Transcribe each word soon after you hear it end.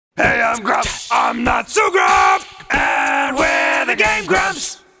I'm Grump, I'm not so Grump, and we're the Game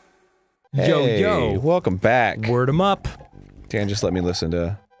Grumps. Hey, Yo, welcome back. word 'em up. Dan just let me listen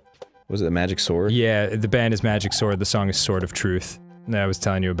to, was it the Magic Sword? Yeah, the band is Magic Sword, the song is Sword of Truth. I was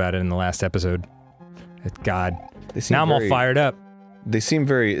telling you about it in the last episode. God. Now I'm all fired up. They seem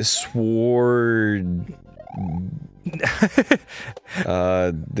very sword...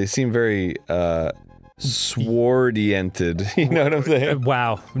 they seem very, sword-oriented. You know what I'm saying?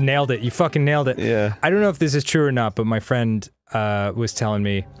 Wow, nailed it. You fucking nailed it. Yeah. I don't know if this is true or not, but my friend was telling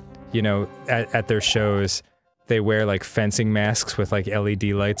me, you know, at their shows, they wear like fencing masks with like LED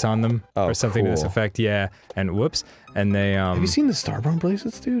lights on them or something to this cool. effect. Yeah, and whoops, and they Have you seen the Starborn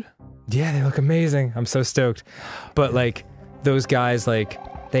bracelets, dude? yeah, they look amazing. I'm so stoked. But like those guys,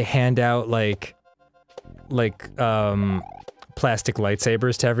 like they hand out like plastic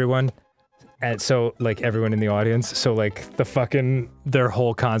lightsabers to everyone. And so, like, everyone in the audience, so, like, their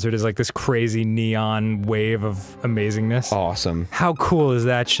whole concert is, like, this crazy neon wave of amazingness. Awesome. How cool is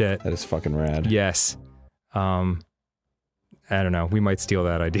that shit? That is fucking rad. Yes. I don't know, we might steal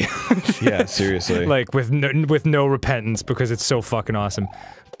that idea. Yeah, seriously. Like, with no repentance, because it's so fucking awesome.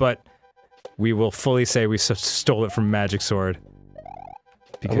 But we will fully say we stole it from Magic Sword.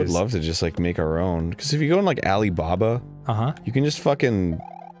 I would love to just, like, make our own. Because if you go on, like, Alibaba, you can just fucking...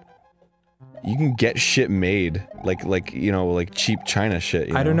 You can get shit made, like you know, like cheap China shit.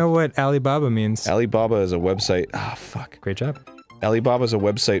 You know? I don't know what Alibaba means. Alibaba is a website. Ah, fuck. Great job. Alibaba is a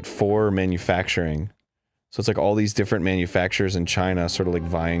website for manufacturing. So it's like all these different manufacturers in China sort of like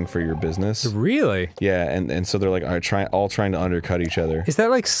vying for your business. Really? Yeah, and so they're like all trying to undercut each other. Is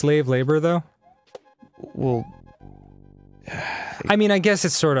that like slave labor though? Well, I mean, I guess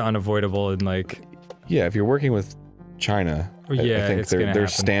it's sort of unavoidable and like... Yeah, if you're working with China, yeah, I think their happen.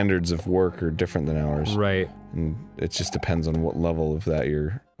 standards of work are different than ours. Right. And it just depends on what level of that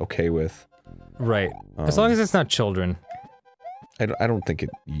you're okay with. Right. As long as it's not children. I don't think it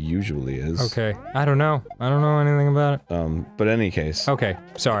usually is. Okay. I don't know. I don't know anything about it. But in any case. Okay.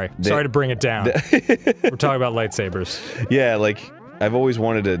 Sorry. Sorry to bring it down. We're talking about lightsabers. Yeah, like, I've always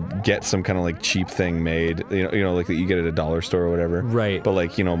wanted to get some kind of, like, cheap thing made. You know, like, that you get at a dollar store or whatever. Right. But,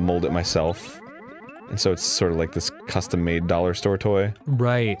 like, you know, mold it myself. And so it's sort of like this custom-made dollar store toy.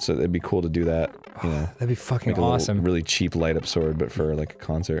 Right. So it'd be cool to do that, you know. That'd be fucking like a awesome. Little, really cheap light-up sword, but for, like, a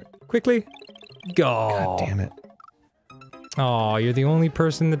concert. Quickly. Go. God damn it. Aw, you're the only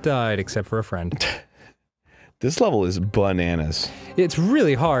person that died except for a friend. This level is bananas. It's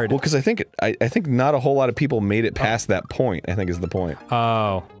really hard. Well, because I think not a whole lot of people made it past that point, I think is the point.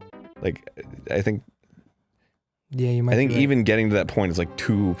 Oh. Like, I think... Yeah, you might I think be right. even getting to that point is like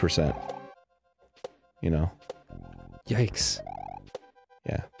 2%. You know? Yikes.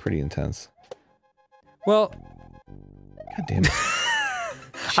 Yeah, pretty intense. Well... God damn it.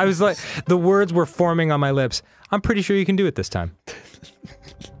 I was like, the words were forming on my lips. I'm pretty sure you can do it this time.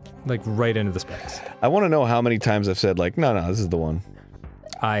 Like, right into the specs. I want to know how many times I've said, like, no, this is the one.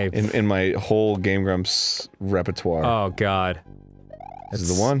 In my whole Game Grumps repertoire. Oh, God. This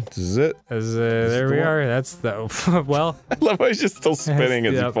is the one? This is it? There we are. That's the... well... I love how he's just still spinning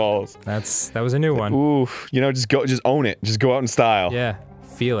as he falls. That was a new one. Oof. You know, just own it. Just go out in style. Yeah.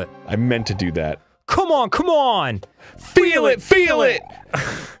 Feel it. I meant to do that. Come on, come on! Feel it, feel it!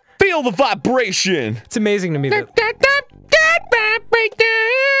 Feel the vibration! It's amazing to me that...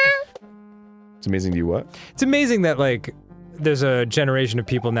 It's amazing to you what? It's amazing that, like, there's a generation of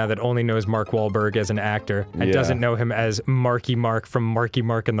people now that only knows Mark Wahlberg as an actor and doesn't know him as Marky Mark from Marky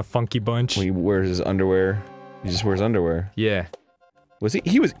Mark and the Funky Bunch. When he wears his underwear. He just wears underwear. Yeah. Was he?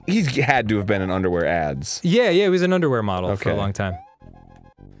 He had to have been in underwear ads. Yeah, he was an underwear model for a long time.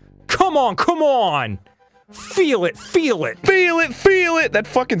 Come on, come on! Feel it, feel it! Feel it, feel it! That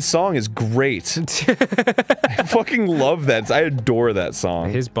fucking song is great. I fucking love that. I adore that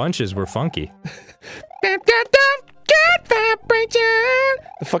song. His bunches were funky. The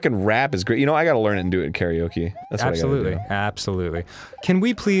fucking rap is great. You know, I gotta learn it and do it in karaoke. That's what Absolutely, I gotta do. absolutely. Can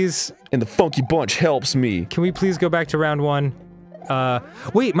we please... And the Funky Bunch helps me. Can we please go back to round one?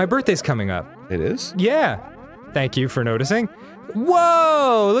 Wait, my birthday's coming up. It is? Yeah. Thank you for noticing.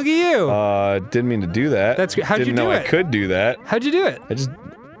 Whoa, look at you! Didn't mean to do that. That's good. How'd you do Didn't know it? I could do that. How'd you do it? I just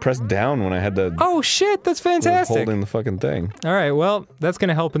pressed down when I had the... Oh shit, that's fantastic! holding the fucking thing. Alright, well, that's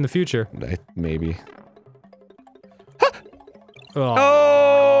gonna help in the future. Maybe. Oh,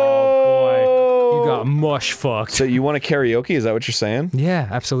 Oh! boy. You got mush fucked. So you want a karaoke? Is that what you're saying? Yeah,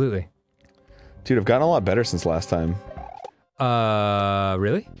 absolutely. Dude, I've gotten a lot better since last time.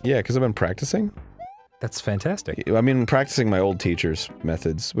 Really? Yeah, because I've been practicing. That's fantastic. I mean, practicing my old teacher's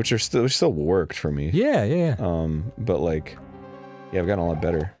methods, which still worked for me. Yeah, yeah, yeah. But like, yeah, I've gotten a lot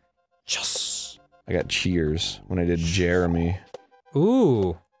better. Yes. I got Cheers when I did Jeremy.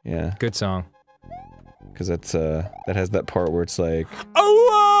 Ooh. Yeah. Good song. Because that's, that has that part where it's like...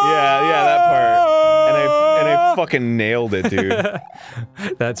 Oh! Yeah, that part. And I fucking nailed it, dude.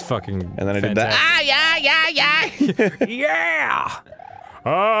 That's fucking And then I did fantastic. that. Yeah! Yeah!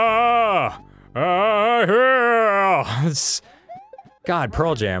 God,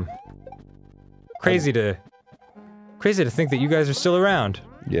 Pearl Jam. Crazy to think that you guys are still around.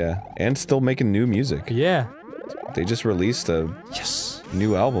 Yeah, and still making new music. Yeah. They just released a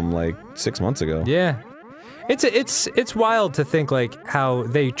new album like 6 months ago. Yeah. It's wild to think like how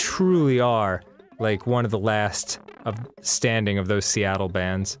they truly are like one of the last of standing of those Seattle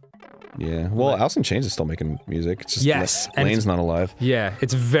bands. Yeah. Well, Alice in Chains is still making music. It's just Yes, and Lane's not alive. Yeah,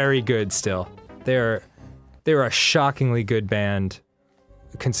 it's very good still. They're a shockingly good band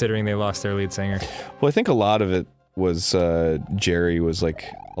considering they lost their lead singer. Well, I think a lot of it was Jerry was like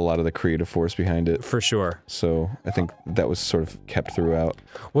a lot of the creative force behind it. For sure. So I think that was sort of kept throughout.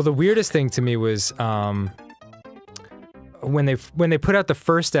 Well, the weirdest thing to me was when they put out the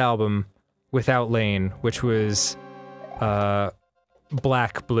first album without Lane, which was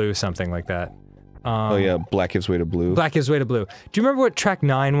Black Blue something like that. Oh yeah, Black Gives Way to Blue. Black Gives Way to Blue. Do you remember what track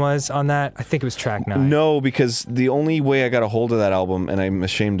 9 was on that? I think it was track 9. No, because the only way I got a hold of that album, and I'm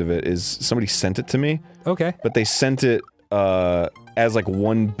ashamed of it, is somebody sent it to me. Okay. But they sent it as like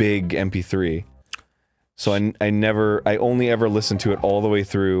one big MP3. So I only ever listened to it all the way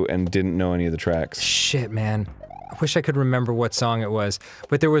through and didn't know any of the tracks. Shit, man. I wish I could remember what song it was.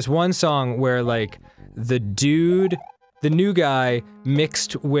 But there was one song where like the new guy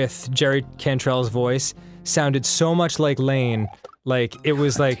mixed with Jerry Cantrell's voice sounded so much like Lane. Like it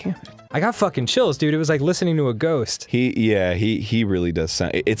was like I got fucking chills, dude. It was like listening to a ghost. He really does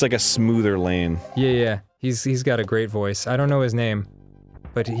sound. It's like a smoother Lane. Yeah. He's got a great voice. I don't know his name,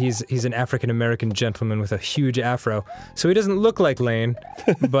 but he's an African-American gentleman with a huge afro. So he doesn't look like Lane,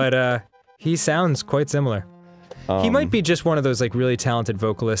 but he sounds quite similar. He might be just one of those like really talented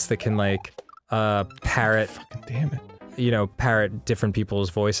vocalists that can like parrot. Fucking damn it. You know, parrot different people's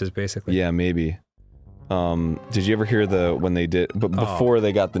voices, basically. Yeah, maybe. Did you ever hear when they did, but before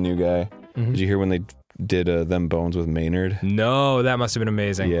they got the new guy, did you hear when they did Them Bones with Maynard? No, that must have been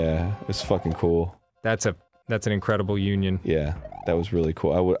amazing. Yeah, it was fucking cool. That's an incredible union. Yeah, that was really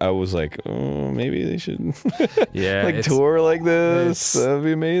cool. I was like, oh, maybe they should yeah, like tour like this. That'd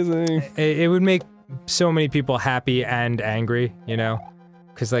be amazing. It would make so many people happy and angry, you know?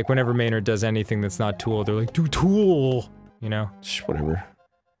 Because like whenever Maynard does anything that's not Tool, they're like, do Tool, you know? Whatever.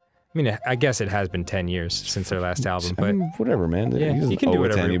 I mean, I guess it has been 10 years since their last album, but... I mean, whatever, man. Yeah, he can do it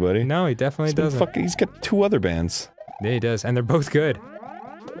to whatever. anybody. No, he definitely doesn't. He's got 2 other bands. Yeah, he does, and they're both good.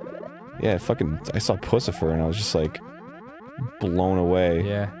 Yeah, I saw Pussifer and I was just like, blown away.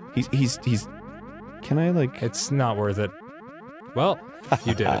 Yeah. He's can I like... It's not worth it. Well,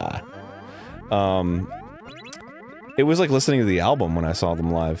 you did it. It was like listening to the album when I saw them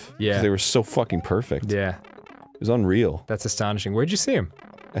live. Yeah. 'Cause they were so fucking perfect. Yeah. It was unreal. That's astonishing. Where'd you see him?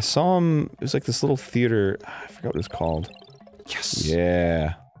 I saw him, it was like this little theater, I forgot what it was called. Yes.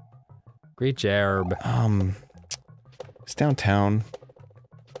 Yeah. Great job. It's downtown.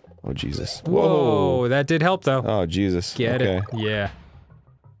 Oh, Jesus. Whoa, that did help though. Oh, Jesus. Get okay. it. Yeah.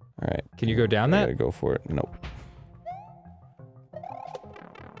 Alright. Can you go down I that? gotta go for it. Nope.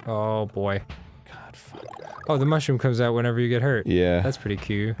 Oh boy. God, fuck. Oh, the mushroom comes out whenever you get hurt. Yeah. That's pretty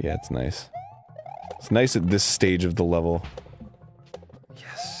cute. Yeah, it's nice. It's nice at this stage of the level.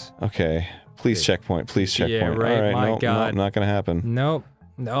 Yes. Okay. Please checkpoint. Please checkpoint. Yeah, right. All right. My nope, God. Nope, not gonna happen. Nope.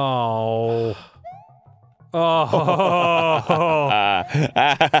 Oh. Oh.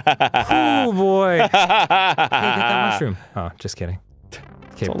 Oh boy. Hey, get that mushroom. Oh, just kidding.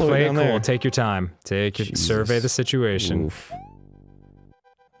 Okay, all the way play it down cool. there. Take your time. Survey the situation. Oof.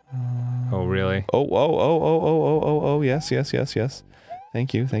 Oh, really? Oh, yes.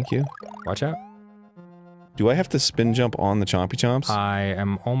 Thank you. Watch out. Do I have to spin jump on the Chompy Chomps? I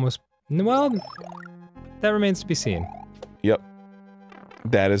am almost... Well, that remains to be seen. Yep.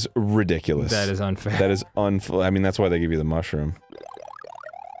 That is ridiculous. That is unfair. That is I mean, that's why they give you the mushroom.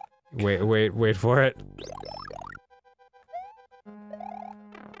 Wait for it.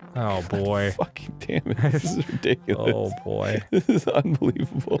 Oh boy. Fucking damn it. This is ridiculous. Oh boy. This is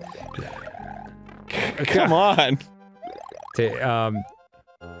unbelievable. Come on.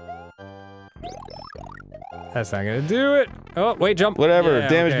 That's not gonna do it. Oh, wait, jump. Whatever. Yeah,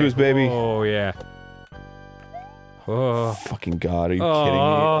 Damage okay. boost, baby. Oh, yeah. Oh. Fucking God, are you kidding me?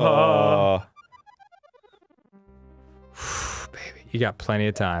 Oh. Baby, you got plenty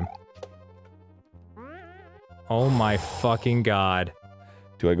of time. Oh my fucking God.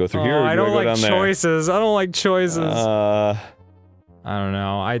 Do I go through here or do I don't go like down there? choices. I don't like choices. I don't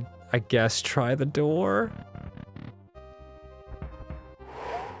know. I guess try the door.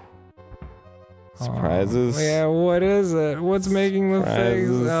 Surprises? Oh, yeah, what is it? What's making the face?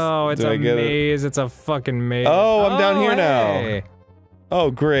 Oh, it's a maze. It's a fucking maze. Oh, I'm down here hey. now.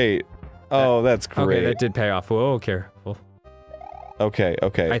 Oh, great. Oh, that's great. Okay, that did pay off. Whoa, careful. Okay,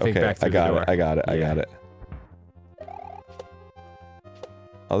 okay, I think okay. back through I got the it. door. I got it. I got it.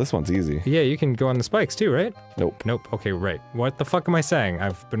 Oh, this one's easy. Yeah, you can go on the spikes too, right? Nope. Nope. Okay, right. What the fuck am I saying?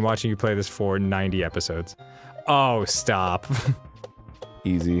 I've been watching you play this for 90 episodes. Oh, stop.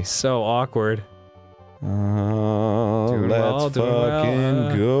 Easy. So awkward. Let's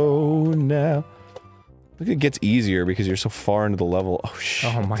fucking go now. Look, it gets easier because you're so far into the level. Oh,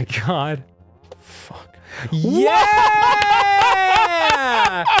 shit. Oh my god. Fuck. Yeah!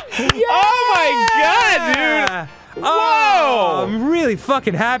 Yeah! Oh my god, dude! Whoa! Oh, I'm really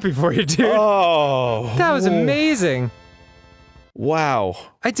fucking happy for you, dude. Oh. That was amazing. Wow.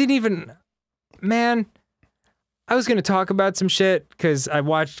 I didn't even... Man, I was gonna talk about some shit, because I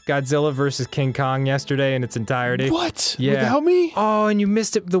watched Godzilla vs. King Kong yesterday in its entirety. What? Yeah. Without me? Oh, and you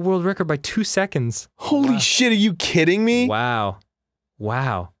missed the world record by 2 seconds. Holy shit, are you kidding me? Wow.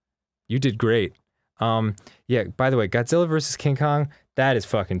 Wow. You did great. Yeah, by the way, Godzilla vs. King Kong, that is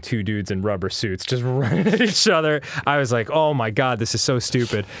fucking 2 dudes in rubber suits just running at each other. I was like, oh my god, this is so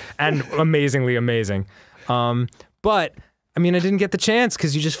stupid. And amazingly amazing. But, I mean, I didn't get the chance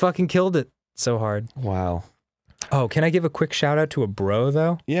because you just fucking killed it so hard. Wow. Oh, can I give a quick shout out to a bro,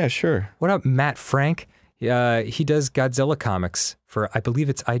 though? Yeah, sure. What up, Matt Frank? He does Godzilla comics for, I believe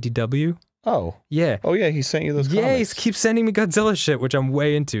it's IDW. Oh. Yeah. Oh yeah, he sent you those Yeah, comics. he keeps sending me Godzilla shit, which I'm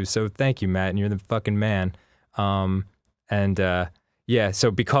way into, so thank you, Matt, and you're the fucking man. Yeah, so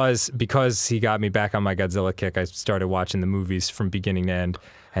because he got me back on my Godzilla kick, I started watching the movies from beginning to end,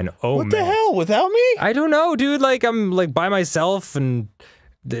 and oh man. What the hell, without me? I don't know, dude, like, I'm, like, by myself, and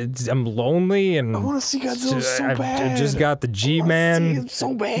I'm lonely, and... I want to see Godzilla so bad. I just got the G-Man. I want to see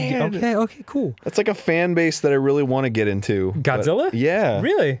it so bad. Okay, cool. That's like a fan base that I really want to get into. Godzilla? Yeah.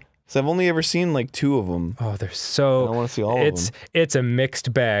 Really? So I've only ever seen like 2 of them. Oh, they're so... I want to see all of them. It's a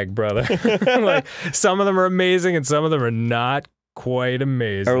mixed bag, brother. Like, some of them are amazing and some of them are not quite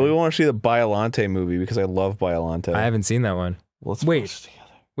amazing. I really want to see the Biollante movie because I love Biollante. I haven't seen that one. Well, let's watch it together.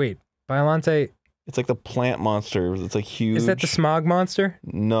 Wait, Biollante... It's like the plant monster. It's like huge. Is that the smog monster?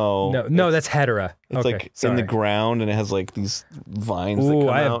 No. No, that's Hedera. It's okay, like in the ground and it has like these vines that come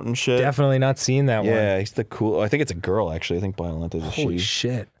out and shit. Definitely not seen that one. Yeah, he's the cool... I think it's a girl, actually. I think Biollante's a she. Holy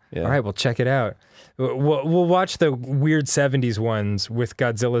shit. Yeah. All right, we'll check it out. We'll watch the weird 70s ones with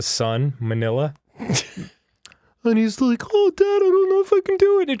Godzilla's son, Manila. And he's like, oh, Dad, I don't know if I can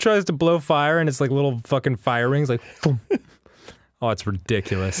do it. And he tries to blow fire, and it's like little fucking fire rings, like, boom. Oh, it's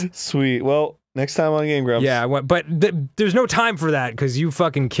ridiculous. Sweet. Well, next time on Game Grumps. Yeah, but there's no time for that, because you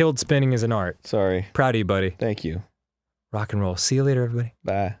fucking killed spinning as an art. Sorry. Proud of you, buddy. Thank you. Rock and roll. See you later, everybody.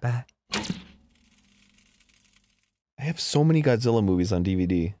 Bye. Bye. I have so many Godzilla movies on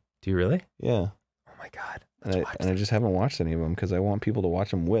DVD. Do you really? Yeah. Oh my god. And I just haven't watched any of them because I want people to watch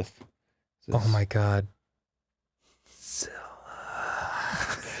them with. Oh my god. Zilla!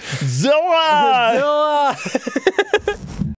 Zilla!